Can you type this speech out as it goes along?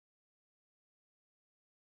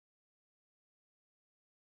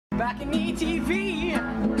BalconyTV.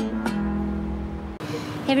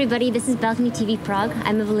 Hey everybody, this is BalconyTV Prague.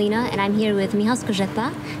 I'm EWELINA and I'm here with MICHAL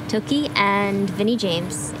SKOŘEPA, TOKHI, and Vinnie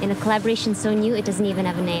James in a collaboration so new it doesn't even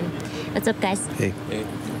have a name. What's up, guys? Hey. Hey.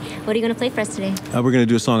 What are you going to play for us today? We're going to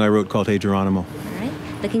do a song I wrote called Hey Geronimo. All right.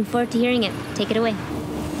 Looking forward to hearing it. Take it away.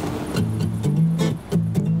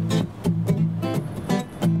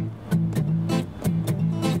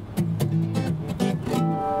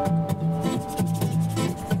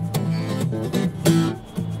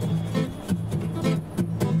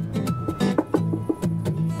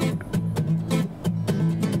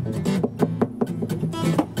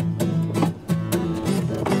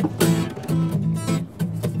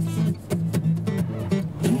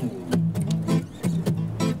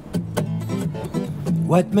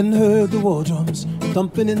 White men heard the war drums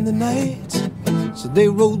thumping in the night, so they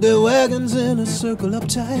rode their wagons in a circle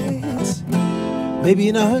uptight. Maybe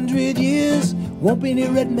in 100 years, won't be any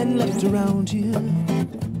red men left around here.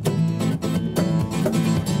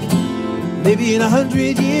 Maybe in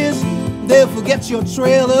 100 years, they'll forget your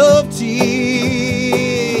trail of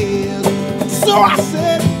tears. So I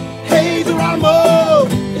said, hey Geronimo,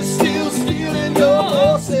 it's still stealing your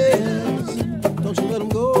horses. Don't you let them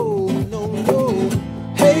go, no, no.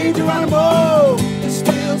 Hey Geronimo, it's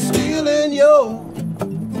still stealing your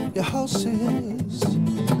horses.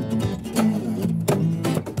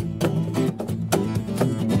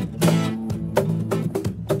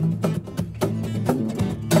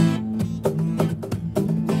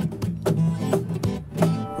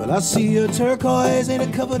 Well, I see your turquoise and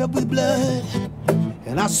it covered up with blood,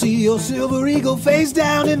 and I see your silver eagle face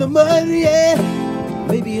down in the mud, yeah.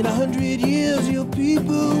 Maybe in 100 years your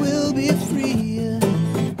people will be free.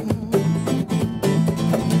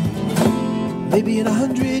 Maybe in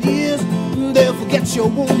 100 years they'll forget your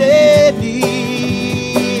wounded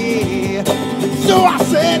knee. So I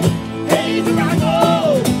said, hey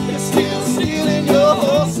Geronimo, they're still stealing your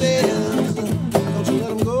horses. Don't you let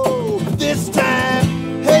them go this time.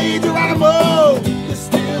 Hey Geronimo, they're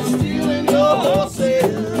still stealing your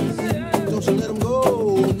horses. Don't you let them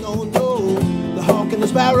go, no, no. The hawk and the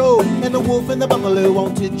sparrow and the wolf and the buffalo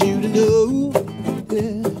wanted you to know,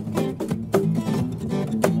 yeah.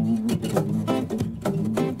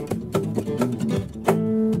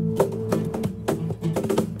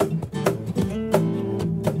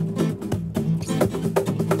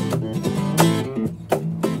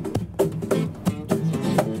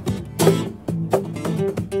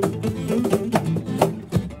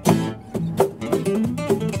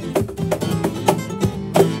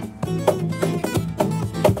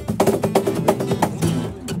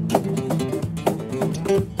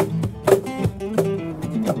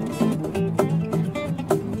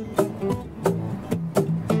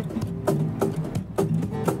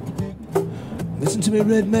 Listen to me,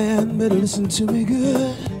 red man, better listen to me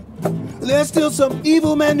good. There's still some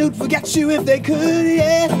evil men who'd forget you if they could,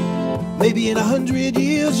 yeah. Maybe in 100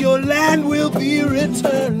 years your land will be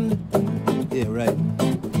returned. Yeah, right.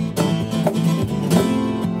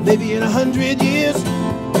 Maybe in 100 years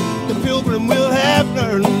the pilgrim will have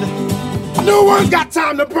learned no one's got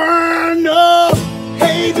time to burn, no.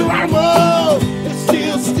 Hey Geronimo, they're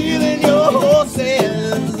still stealing your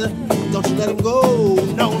horses. Don't you let them go,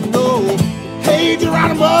 no, no. Hey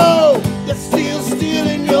Geronimo, they're still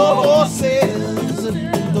stealing your horses.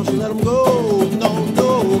 Don't you let them go, no,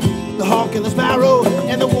 no. The hawk and the sparrow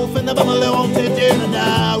and the wolf and the buffalo won't take you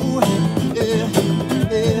now. Yeah,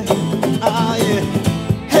 yeah, ah, yeah.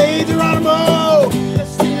 Hey Geronimo, they're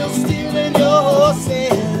still stealing your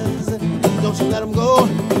horses. Don't you let them go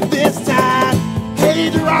this time. Hey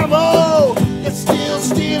Geronimo, they're still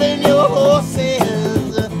stealing your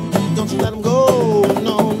horses. Don't you let them go,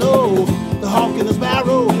 no, no. The hawk and the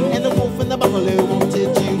sparrow and the wolf and the buffalo wanted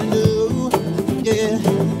you to know, yeah,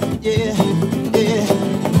 yeah, yeah.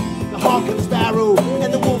 The hawk and the sparrow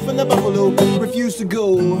and the wolf and the buffalo refused to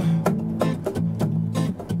go.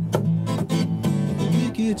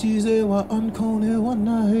 Ikitize wa ankone wa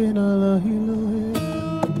nahe na la hilohe.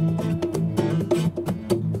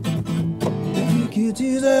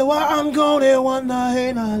 Ikitize wa ankone wa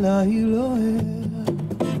nahe na la hilohe.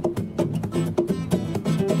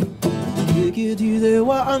 Ikitize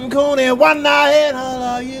wa ankone wa nahe na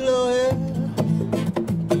la hilohe.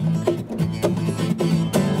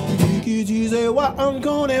 Ikitize wa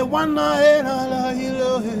ankone wa nahe na la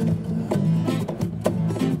hilohe.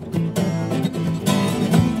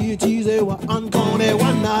 Ikitize wa ankone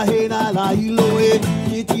wa nahe na la hilohe.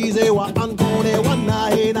 Ikitize wa ankone wa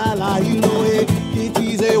nahe na la hilohe.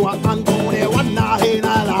 Ikitize wa ankone wa nahe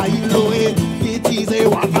na la hilohe. Ikitize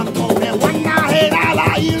wa ankone wa nahe na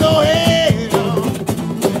la hilohe.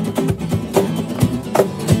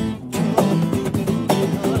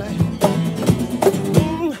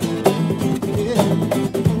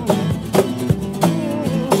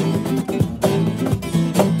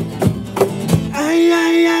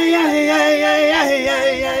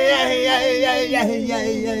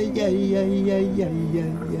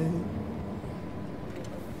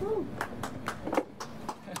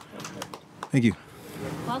 Thank you.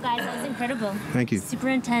 Well, guys, that was incredible. Thank you. Super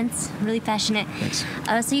intense, really passionate. Thanks.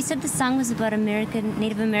 So you said the song was about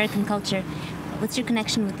Native American culture. What's your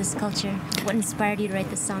connection with this culture? What inspired you to write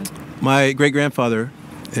this song? My great-grandfather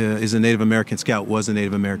is a Native American scout, was a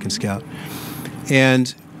Native American scout.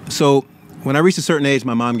 And so when I reached a certain age,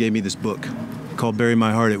 my mom gave me this book called Bury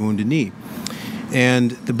My Heart at Wounded Knee.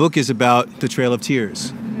 And the book is about the Trail of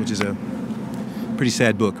Tears, which is a pretty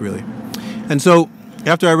sad book, really. And so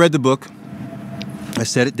after I read the book, I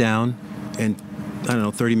set it down, and I don't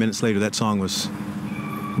know, 30 minutes later, that song was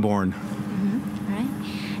born. All right.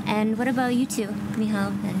 And what about you two, Michal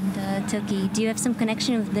and TOKHI? Do you have some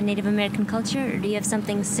connection with the Native American culture, or do you have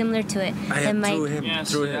something similar to it? I have through him.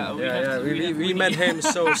 Yes, through him. We met him,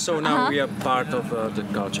 so now we are part of the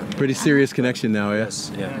culture. Pretty serious connection now,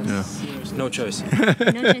 yes? Yeah. No choice. No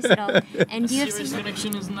choice at all. And do you have Serious some...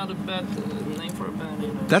 Connection is not a bad name for a band, you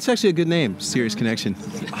know. That's actually a good name, Serious Connection.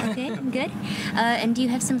 Okay, good. And do you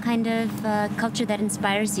have some kind of culture that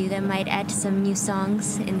inspires you that might add to some new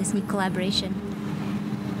songs in this new collaboration?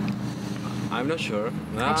 I'm not sure.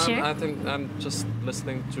 Not sure? I think I'm just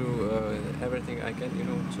listening to everything I can, you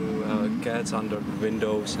know, to cats under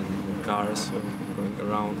windows and cars going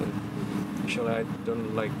around. And actually, I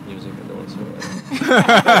don't like music at all. So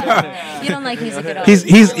You don't like music at all?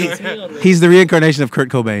 He's the reincarnation of Kurt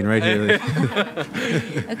Cobain, right here.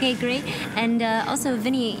 Okay, great. And also,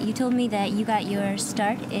 Vinnie, you told me that you got your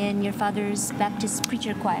start in your father's Baptist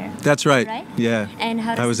preacher choir. That's right. Right? Yeah. And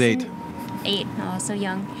how does I was this 8. 8, oh, so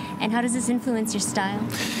young. And how does this influence your style?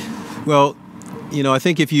 Well, you know, I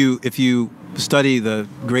think if you study the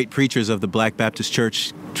great preachers of the Black Baptist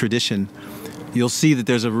Church tradition, you'll see that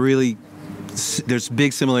there's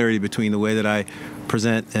big similarity between the way that I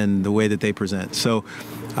present and the way that they present. So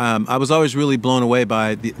I was always really blown away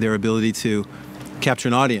by their ability to capture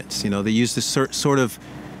an audience. You know, they use this sort of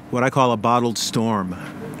what I call a bottled storm,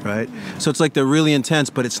 right? So it's like they're really intense,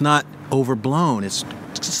 but it's not overblown. It's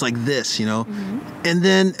just like this, you know? And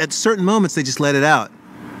then at certain moments, they just let it out.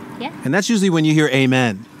 Yeah. And that's usually when you hear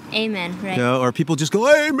amen. Amen, right. You know, or people just go,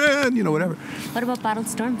 amen, you know, whatever. What about Bottled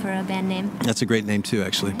Storm for a band name? That's a great name too,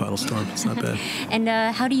 actually, Bottled Storm. It's not bad. And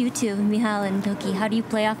how do you two, Michal and TOKHI, how do you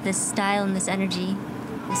play off this style and this energy?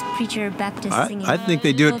 This preacher Baptist singing? I think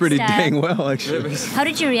they do it pretty dang well, actually. How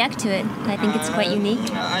did you react to it? I think it's quite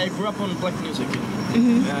unique. I grew up on black music.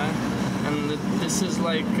 And this is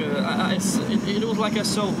like, it was like I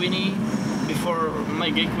saw Vinnie before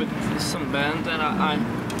my gig with some band, and I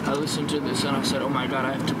listened to this and I said, oh my god,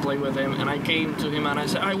 I have to play with him. And I came to him and I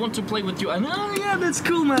said, I want to play with you. And oh yeah, that's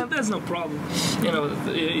cool, man, that's no problem. You know,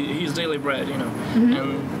 he's daily bread, you know.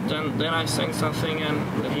 And then I sang something and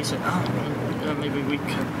he said, maybe we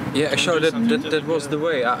can. yeah, actually that was the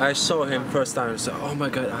way. I saw him first time and said, oh my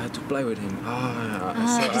god, I had to play with him.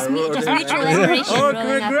 Just mutual admiration. Oh,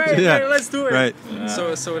 great, Yeah. let's do it. Right.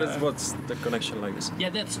 So that's what's the connection like this. Yeah,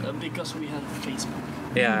 that's because we have Facebook.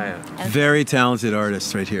 Yeah. Very talented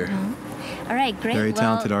artist right here. All right, great. Very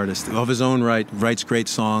talented artist. Of his own right, writes great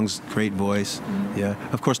songs, great voice. Yeah.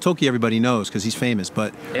 Of course, TOKHI everybody knows because he's famous,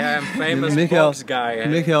 but... Yeah, I'm famous box guy.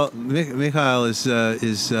 Michal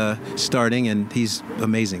is starting and he's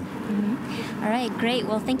amazing. All right, great.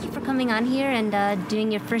 Well, thank you for coming on here and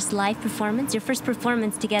doing your first live performance, your first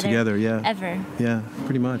performance together. Together, yeah. Ever. Yeah,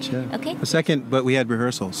 pretty much, yeah. Okay. A second, but we had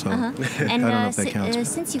rehearsal, so And I don't know if that counts.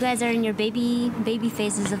 Since you guys are in your baby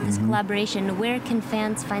phases of this collaboration, where can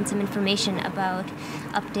fans find some information about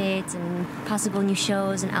updates and possible new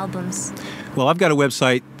shows and albums? Well, I've got a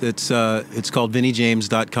website that's it's called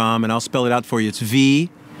VinnieJames.com, and I'll spell it out for you. It's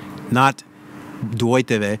V, not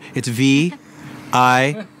DWOITV. It's VINNIE,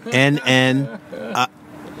 and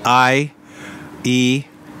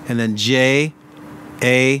then JAME,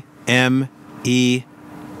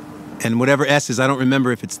 and whatever S is. I don't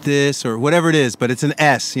remember if it's this or whatever it is, but it's an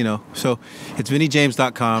S, you know. So it's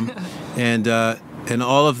VinnieJames.com, and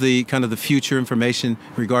all of the kind of the future information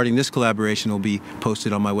regarding this collaboration will be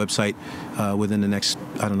posted on my website within the next,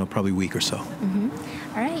 I don't know, probably week or so.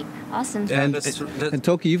 All right, awesome. And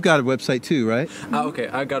TOKHI, you've got a website too, right? Okay,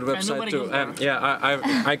 I got a website too. Yeah,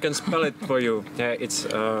 I can spell it for you. Yeah, it's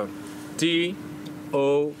TOKHY.ZZ.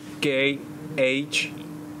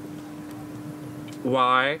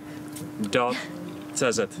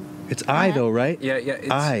 It's I though, right? Yeah,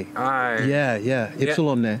 it's I. Yeah.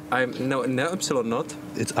 Ypsilon there. No, Ypsilon not.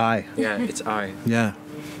 It's I. Yeah, it's I. Yeah.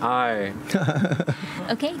 I.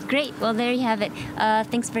 Okay, great. Well, there you have it.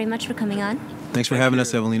 Thanks very much for coming on. Thanks for having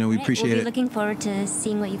us, Evelina. We appreciate We'll be it. looking forward to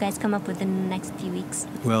seeing what you guys come up with in the next few weeks.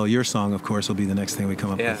 Well, your song, of course, will be the next thing we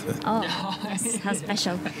come up with. Oh, yes, how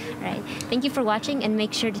special. All right. Thank you for watching, and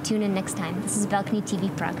make sure to tune in next time. This is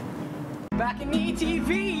BalconyTV Prague.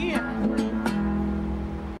 BalconyTV.